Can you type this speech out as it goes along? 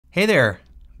Hey there!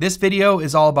 This video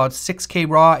is all about 6K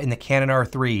RAW in the Canon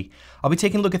R3. I'll be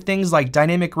taking a look at things like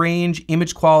dynamic range,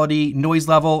 image quality, noise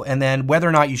level, and then whether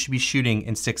or not you should be shooting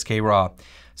in 6K RAW.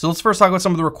 So let's first talk about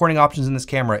some of the recording options in this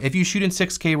camera. If you shoot in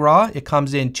 6K RAW, it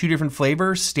comes in two different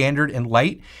flavors, standard and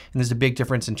light. And there's a big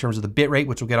difference in terms of the bit rate,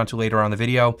 which we'll get onto later on in the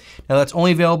video. Now that's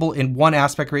only available in one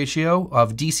aspect ratio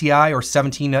of DCI or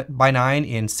 17:9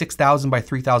 in 6000 by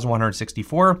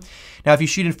 3164. Now if you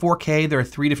shoot in 4K, there are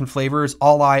three different flavors,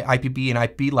 all eye, IPB, and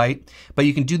IPB light. But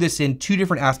you can do this in two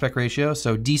different aspect ratios.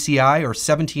 So DCI or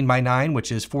 17:9,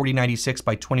 which is 4096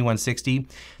 by 2160.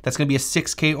 That's gonna be a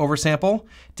 6K oversample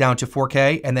down to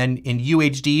 4K. And then in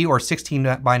UHD or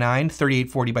 16:9,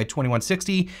 3840 by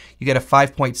 2160, you get a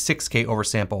 5.6K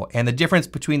oversample. And the difference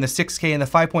between the 6K and the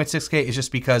 5.6K is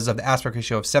just because of the aspect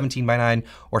ratio of 17:9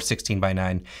 or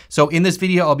 16:9. So in this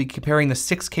video, I'll be comparing the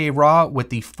 6K RAW with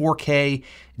the 4K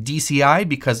DCI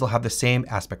because they'll have the same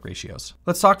aspect ratios.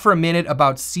 Let's talk for a minute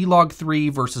about C-Log3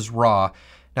 versus RAW.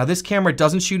 Now this camera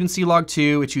doesn't shoot in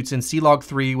C-Log2, it shoots in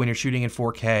C-Log3 when you're shooting in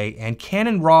 4K, and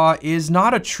Canon Raw is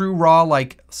not a true RAW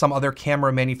like some other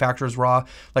camera manufacturers' RAW.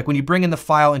 Like when you bring in the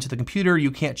file into the computer,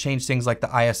 you can't change things like the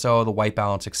ISO, the white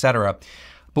balance, etc.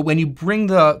 But when you bring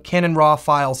the Canon Raw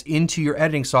files into your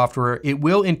editing software, it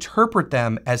will interpret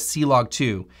them as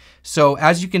C-Log2. So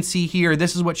as you can see here,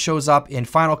 this is what shows up in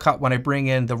Final Cut when I bring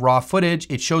in the raw footage.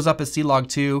 It shows up as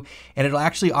C-Log2, and it'll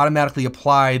actually automatically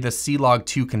apply the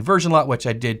C-Log2 conversion LUT, which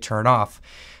I did turn off.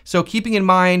 So keeping in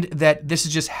mind that this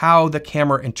is just how the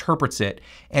camera interprets it.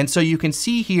 And so you can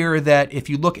see here that if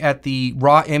you look at the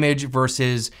raw image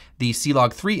versus the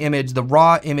C-Log3 image, the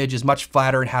raw image is much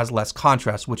flatter and has less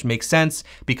contrast, which makes sense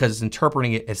because it's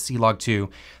interpreting it as C-Log2.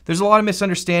 There's a lot of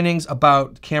misunderstandings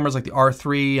about cameras like the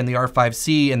R3 and the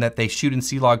R5C and that they shoot in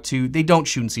C-Log2. They don't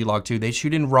shoot in C-Log2, they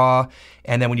shoot in RAW,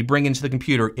 and then when you bring it into the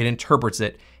computer, it interprets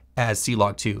it as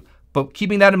C-Log2. But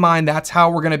keeping that in mind, that's how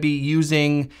we're gonna be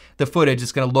using the footage.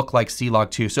 It's gonna look like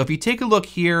C-Log2. So if you take a look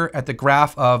here at the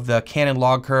graph of the Canon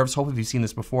log curves, hopefully you've seen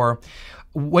this before,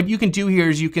 what you can do here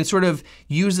is you can sort of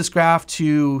use this graph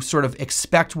to sort of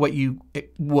expect what you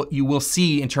will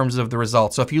see in terms of the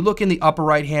results. So if you look in the upper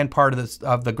right-hand part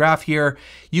of the graph here,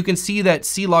 you can see that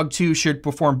C-Log2 should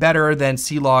perform better than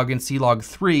C-Log and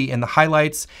C-Log3 in the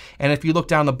highlights. And if you look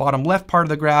down the bottom left part of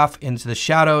the graph into the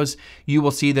shadows, you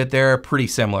will see that they're pretty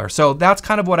similar. So that's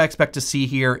kind of what I expect to see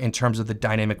here in terms of the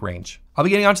dynamic range. I'll be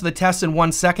getting onto the test in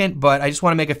 1 second, but I just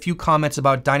want to make a few comments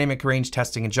about dynamic range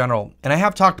testing in general. And I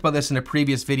have talked about this in a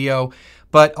previous video,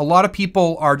 but a lot of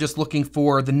people are just looking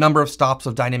for the number of stops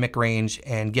of dynamic range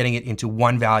and getting it into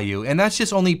one value. And that's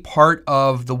just only part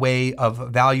of the way of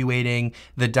evaluating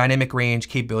the dynamic range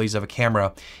capabilities of a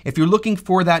camera. If you're looking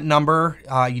for that number,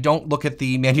 you don't look at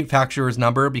the manufacturer's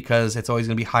number because it's always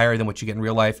gonna be higher than what you get in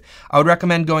real life. I would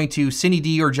recommend going to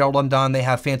CineD or Gel Done. They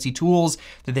have fancy tools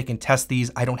that they can test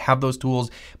these. I don't have those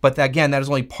tools, but again, that is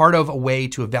only part of a way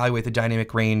to evaluate the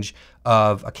dynamic range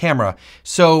of a camera.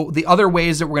 So the other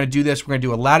ways that we're gonna do this, we're gonna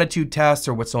do a latitude test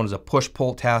or what's known as a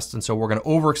push-pull test. And so we're gonna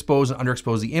overexpose and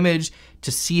underexpose the image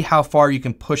to see how far you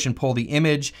can push and pull the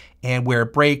image and where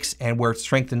it breaks and where its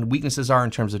strengths and weaknesses are in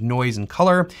terms of noise and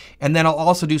color. And then I'll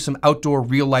also do some outdoor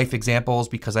real life examples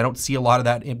because I don't see a lot of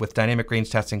that with dynamic range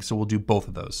testing, so we'll do both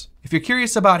of those. If you're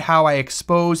curious about how I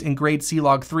expose and grade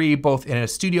C-Log3 both in a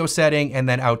studio setting and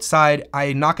then outside,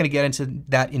 I'm not gonna get into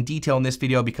that in detail in this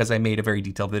video because I made a very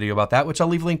detailed video about that, which I'll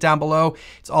leave a link down below.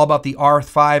 It's all about the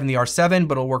R5 and the R7,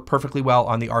 but it'll work perfectly well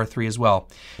on the R3 as well.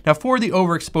 Now for the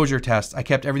overexposure test, I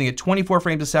kept everything at 24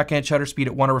 frames a second, shutter speed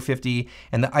at 1/50,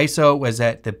 and the ISO was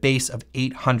at the base of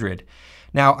 800.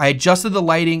 Now I adjusted the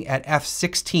lighting at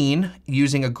f16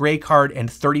 using a gray card and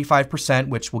 35%,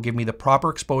 which will give me the proper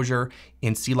exposure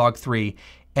in C-Log3.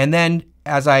 And then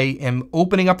as I am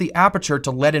opening up the aperture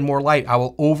to let in more light, I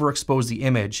will overexpose the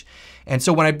image. And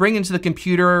so when I bring into the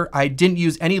computer, I didn't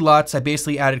use any LUTs. I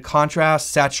basically added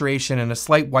contrast, saturation, and a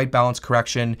slight white balance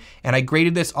correction. And I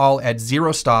graded this all at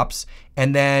 0 stops.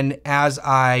 And then as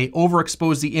I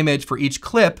overexposed the image for each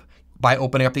clip by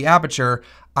opening up the aperture,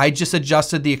 I just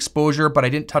adjusted the exposure, but I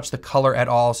didn't touch the color at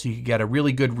all, so you can get a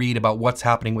really good read about what's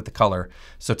happening with the color.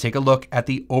 So take a look at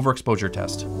the overexposure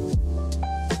test.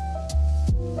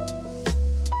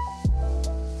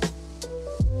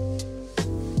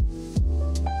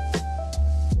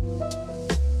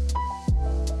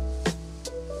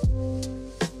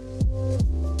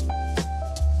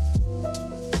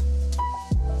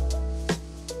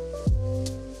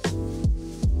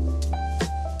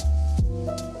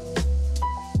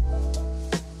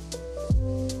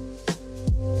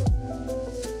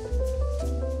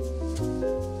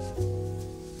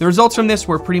 The results from this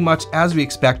were pretty much as we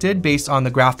expected based on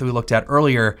the graph that we looked at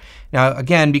earlier. Now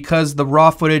again, because the raw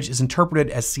footage is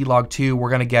interpreted as C-Log2, we're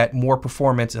gonna get more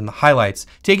performance in the highlights.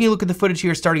 Taking a look at the footage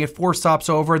here, starting at 4 stops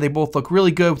over, they both look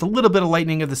really good with a little bit of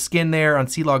lightening of the skin there on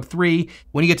C-Log3.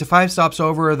 When you get to 5 stops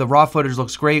over, the raw footage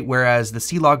looks great, whereas the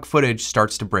C-Log footage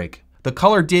starts to break. The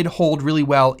color did hold really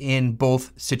well in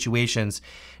both situations.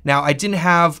 Now, I didn't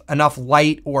have enough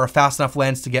light or a fast enough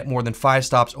lens to get more than 5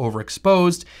 stops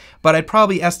overexposed, but I'd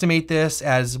probably estimate this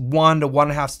as 1 to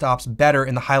 1.5 stops better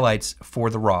in the highlights for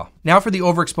the raw. Now for the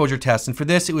overexposure test, and for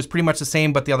this it was pretty much the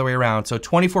same but the other way around. So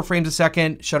 24 frames a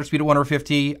second, shutter speed at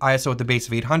 1/50, ISO at the base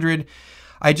of 800.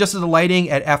 I adjusted the lighting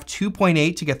at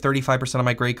f2.8 to get 35% of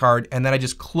my gray card, and then I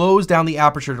just closed down the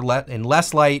aperture to let in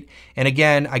less light. And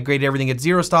again, I graded everything at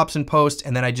 0 stops in post,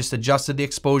 and then I just adjusted the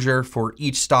exposure for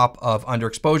each stop of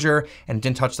underexposure and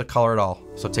didn't touch the color at all.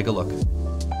 So take a look.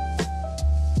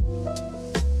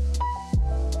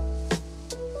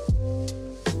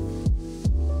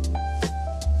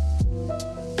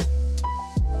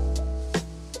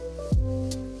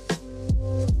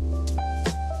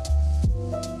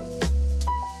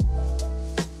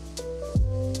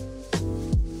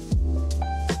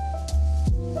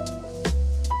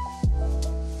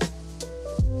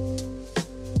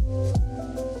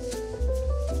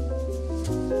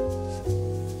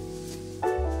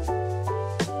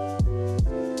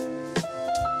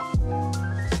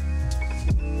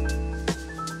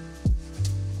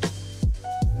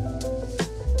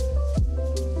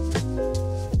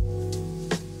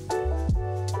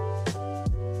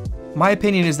 My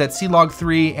opinion is that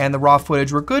C-Log3 and the raw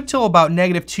footage were good till about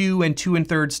 -2 and 2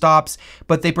 1/3 stops,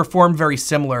 but they performed very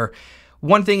similar.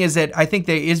 One thing is that I think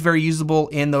that it is very usable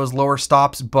in those lower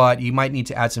stops, but you might need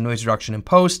to add some noise reduction in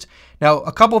post. Now,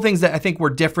 a couple of things that I think were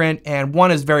different, and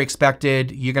one is very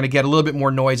expected. You're gonna get a little bit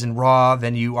more noise in RAW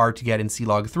than you are to get in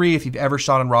C-Log3. If you've ever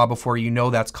shot in RAW before, you know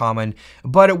that's common,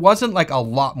 but it wasn't like a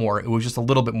lot more, it was just a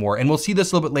little bit more. And we'll see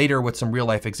this a little bit later with some real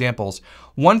life examples.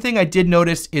 One thing I did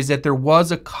notice is that there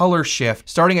was a color shift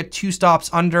starting at 2 stops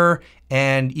under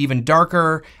and even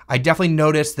darker. I definitely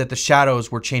noticed that the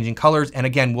shadows were changing colors. And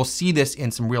again, we'll see this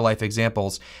in some real life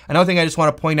examples. Another thing I just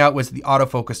want to point out was the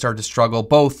autofocus started to struggle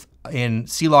both in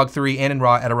C-Log3 and in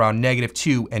RAW at around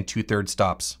 -2 and 2/3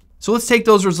 stops. So let's take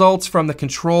those results from the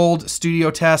controlled studio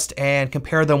test and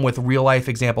compare them with real life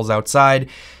examples outside.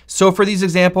 So for these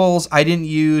examples, I didn't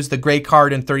use the gray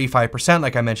card in 35%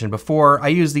 like I mentioned before. I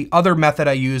used the other method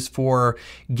I used for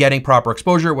getting proper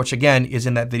exposure, which again is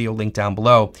in that video link down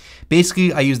below.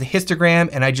 Basically, I use the histogram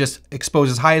and I just expose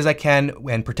as high as I can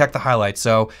and protect the highlights.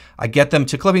 So I get them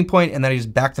to clipping point and then I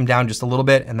just back them down just a little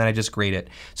bit and then I just grade it.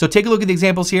 So take a look at the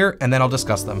examples here and then I'll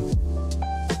discuss them.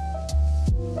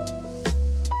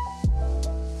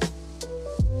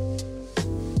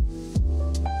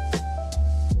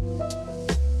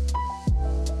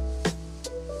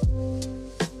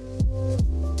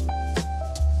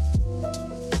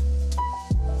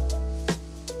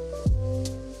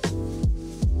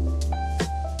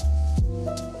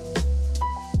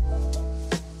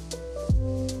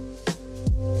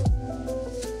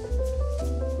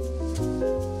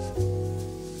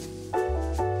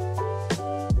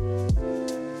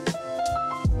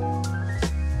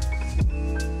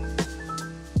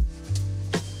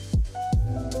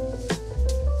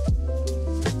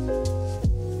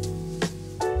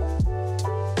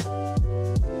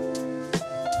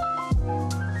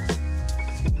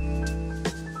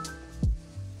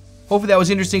 Hopefully that was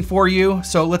interesting for you.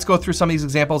 So let's go through some of these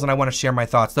examples and I want to share my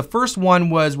thoughts. The first one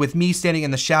was with me standing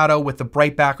in the shadow with the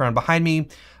bright background behind me.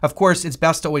 Of course, it's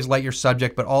best to always light your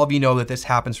subject, but all of you know that this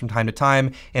happens from time to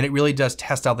time and it really does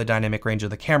test out the dynamic range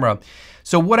of the camera.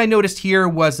 So what I noticed here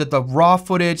was that the raw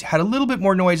footage had a little bit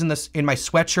more noise in my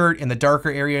sweatshirt in the darker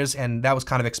areas, and that was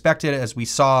kind of expected as we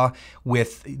saw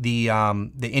with the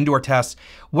indoor test.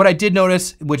 What I did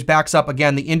notice, which backs up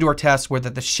again the indoor test, were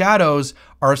that the shadows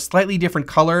are a slightly different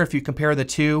color if you compare the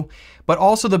two. But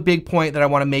also the big point that I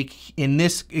want to make in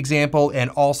this example and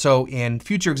also in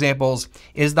future examples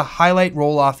is the highlight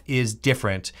roll-off is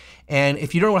different. And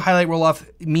if you don't know what highlight roll-off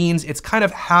means, it's kind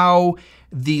of how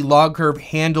the log curve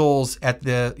handles at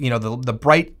the, the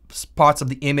bright spots of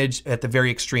the image at the very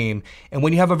extreme. And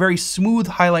when you have a very smooth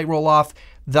highlight roll-off,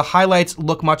 the highlights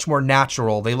look much more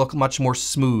natural. They look much more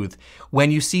smooth.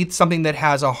 When you see something that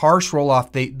has a harsh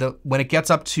roll-off, when it gets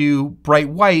up to bright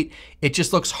white, it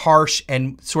just looks harsh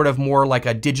and sort of more like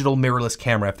a digital mirrorless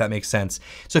camera, if that makes sense.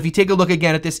 So if you take a look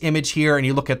again at this image here and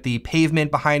you look at the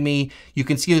pavement behind me, you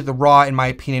can see that the RAW, in my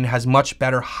opinion, has much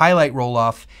better highlight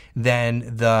roll-off than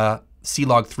the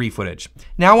C-Log3 footage.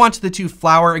 Now on to the two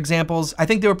flower examples. I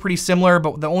think they were pretty similar,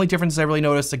 but the only difference I really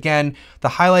noticed, again, the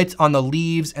highlights on the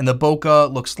leaves and the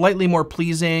bokeh look slightly more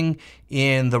pleasing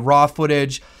in the raw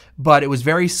footage, but it was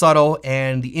very subtle,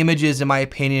 and the images, in my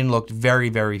opinion, looked very,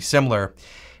 very similar.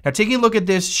 Now, taking a look at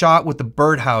this shot with the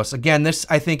birdhouse, again, this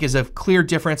I think is a clear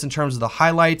difference in terms of the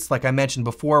highlights. Like I mentioned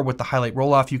before with the highlight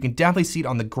roll-off, you can definitely see it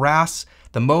on the grass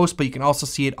the most, but you can also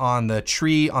see it on the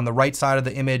tree on the right side of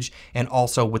the image and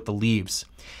also with the leaves.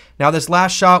 Now, this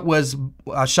last shot was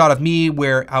a shot of me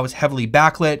where I was heavily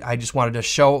backlit. I just wanted to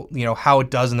show, how it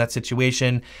does in that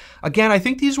situation. Again, I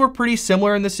think these were pretty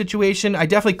similar in this situation. I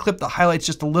definitely clipped the highlights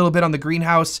just a little bit on the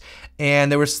greenhouse,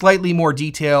 and there was slightly more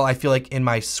detail, I feel like, in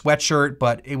my sweatshirt,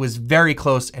 but it was very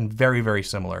close and very, very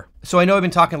similar. So I know I've been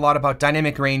talking a lot about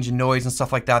dynamic range and noise and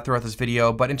stuff like that throughout this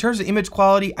video, but in terms of image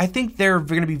quality, I think they're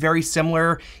going to be very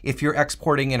similar if you're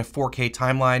exporting in a 4K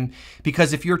timeline,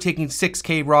 because if you're taking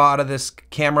 6K RAW out of this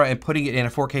camera and putting it in a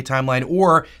 4K timeline,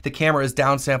 or the camera is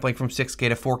downsampling from 6K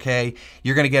to 4K,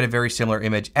 you're going to get a very similar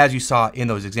image as you saw in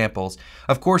those examples.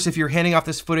 Of course, if you're handing off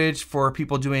this footage for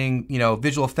people doing,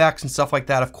 visual effects and stuff like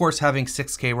that, of course, having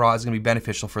 6K RAW is going to be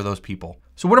beneficial for those people.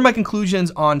 So what are my conclusions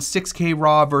on 6K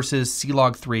RAW versus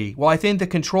C-Log3? Well, I think the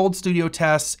controlled studio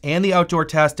tests and the outdoor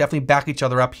tests definitely back each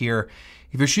other up here.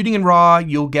 If you're shooting in RAW,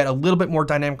 you'll get a little bit more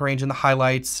dynamic range in the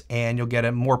highlights, and you'll get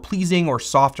a more pleasing or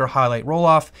softer highlight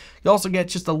roll-off. You'll also get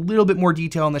just a little bit more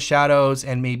detail in the shadows,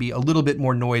 and maybe a little bit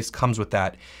more noise comes with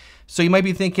that. So you might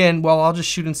be thinking, well, I'll just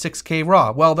shoot in 6K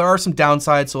RAW. Well, there are some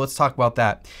downsides, so let's talk about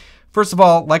that. First of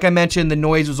all, like I mentioned, the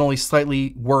noise was only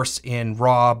slightly worse in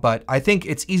RAW, but I think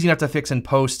it's easy enough to fix in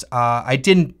post. I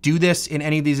didn't do this in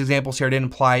any of these examples here. I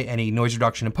didn't apply any noise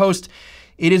reduction in post.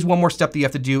 It is one more step that you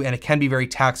have to do, and it can be very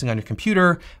taxing on your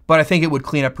computer, but I think it would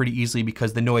clean up pretty easily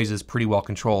because the noise is pretty well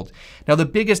controlled. Now, the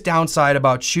biggest downside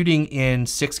about shooting in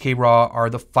 6K RAW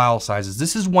are the file sizes.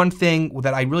 This is one thing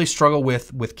that I really struggle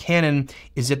with Canon,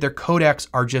 is that their codecs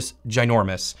are just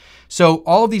ginormous. So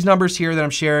all of these numbers here that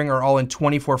I'm sharing are all in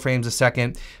 24 frames a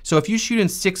second. So if you shoot in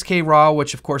 6K RAW,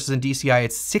 which of course is in DCI,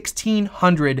 it's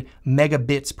 1600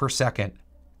 megabits per second.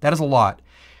 That is a lot.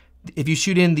 If you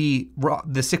shoot in the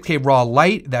 6K RAW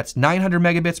Lite, that's 900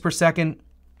 megabits per second,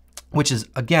 which is,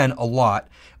 again, a lot.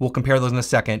 We'll compare those in a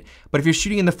second. But if you're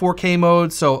shooting in the 4K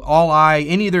mode, so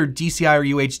in either DCI or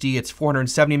UHD, it's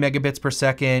 470 megabits per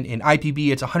second. In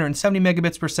IPB, it's 170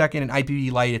 megabits per second. In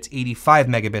IPB Lite, it's 85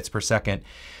 megabits per second.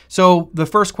 So the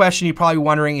first question you're probably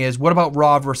wondering is, what about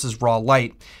RAW versus RAW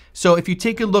Lite? So if you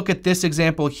take a look at this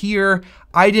example here,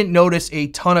 I didn't notice a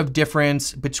ton of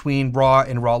difference between RAW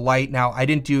and RAW Lite. Now, I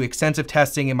didn't do extensive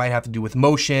testing. It might have to do with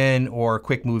motion or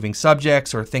quick moving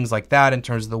subjects or things like that in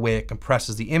terms of the way it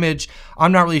compresses the image.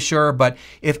 I'm not really sure, but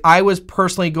if I was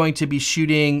personally going to be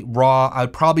shooting RAW, I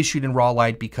would probably shoot in RAW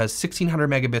Lite because 1600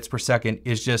 megabits per second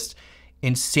is just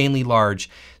insanely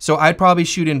large. So I'd probably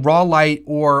shoot in RAW Lite,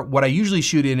 or what I usually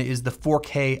shoot in is the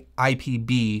 4K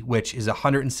IPB, which is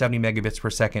 170 megabits per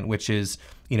second, which is,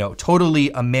 totally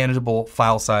a manageable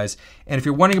file size. And if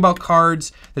you're wondering about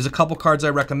cards, there's a couple cards I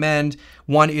recommend.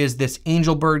 One is this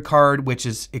Angelbird card, which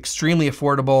is extremely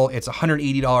affordable. It's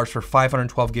 $180 for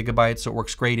 512 gigabytes, so it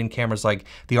works great in cameras like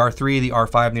the R3, the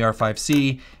R5, and the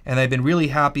R5C. And I've been really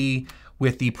happy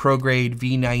with the ProGrade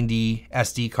V90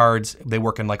 SD cards. They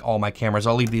work in like all my cameras.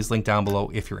 I'll leave these linked down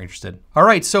below if you're interested. All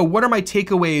right, so what are my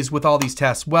takeaways with all these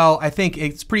tests? Well, I think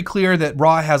it's pretty clear that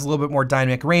RAW has a little bit more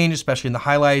dynamic range, especially in the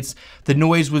highlights. The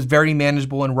noise was very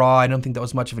manageable in RAW. I don't think that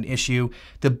was much of an issue.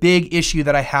 The big issue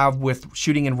that I have with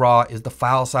shooting in RAW is the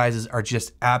file sizes are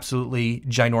just absolutely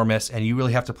ginormous, and you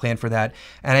really have to plan for that.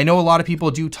 And I know a lot of people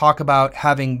do talk about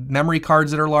having memory cards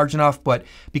that are large enough, but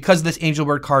because of this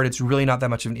Angelbird card, it's really not that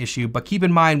much of an issue. But keep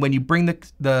in mind, when you bring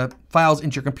the files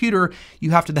into your computer,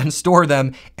 you have to then store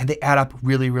them, and they add up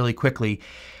really, really quickly.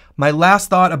 My last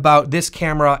thought about this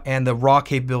camera and the RAW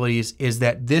capabilities is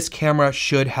that this camera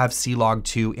should have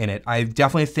C-Log2 in it. I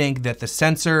definitely think that the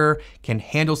sensor can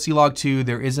handle C-Log2.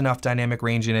 There is enough dynamic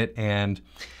range in it, and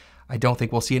I don't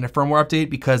think we'll see it in a firmware update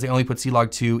because they only put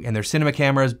C-Log2 in their cinema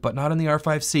cameras, but not in the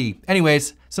R5C.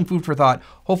 Anyways, some food for thought.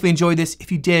 Hopefully you enjoyed this.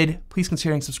 If you did, please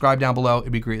consider hitting subscribe down below.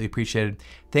 It'd be greatly appreciated.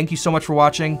 Thank you so much for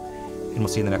watching, and we'll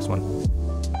see you in the next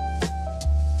one.